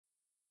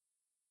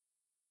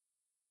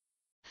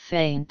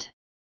faint.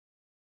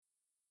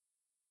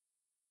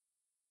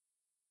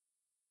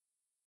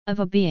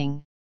 Of a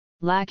being,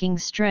 lacking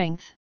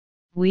strength,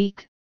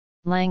 weak,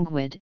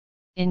 languid,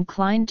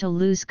 inclined to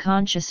lose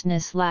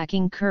consciousness,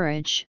 lacking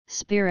courage,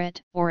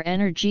 spirit, or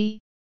energy,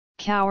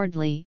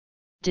 cowardly,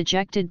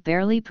 dejected,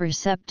 barely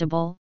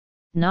perceptible,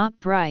 not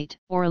bright,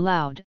 or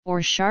loud,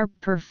 or sharp,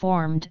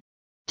 performed,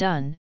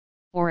 done,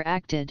 or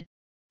acted,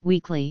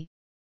 weakly,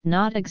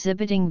 not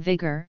exhibiting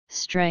vigor,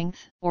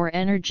 strength, or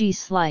energy,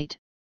 slight,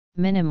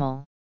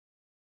 minimal.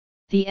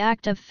 The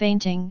act of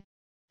fainting,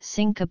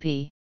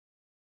 syncope.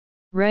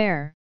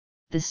 Rare,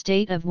 the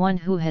state of one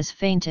who has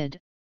fainted,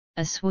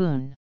 a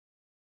swoon.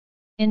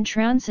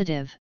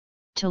 Intransitive,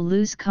 to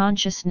lose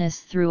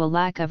consciousness through a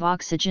lack of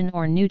oxygen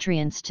or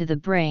nutrients to the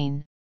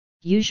brain,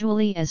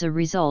 usually as a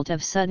result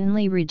of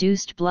suddenly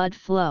reduced blood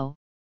flow,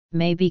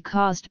 may be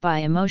caused by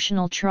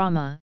emotional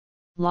trauma,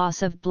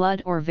 loss of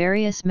blood, or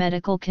various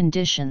medical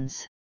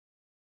conditions.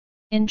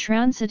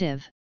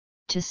 Intransitive,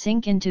 to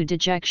sink into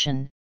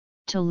dejection,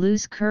 to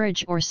lose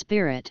courage or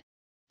spirit,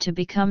 to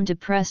become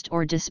depressed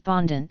or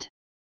despondent.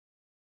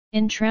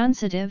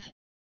 Intransitive,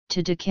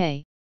 to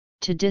decay,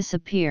 to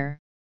disappear,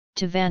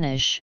 to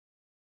vanish.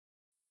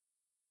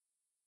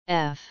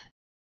 F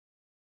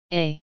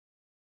A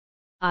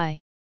I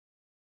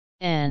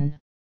N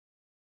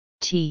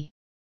T,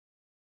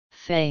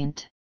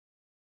 faint.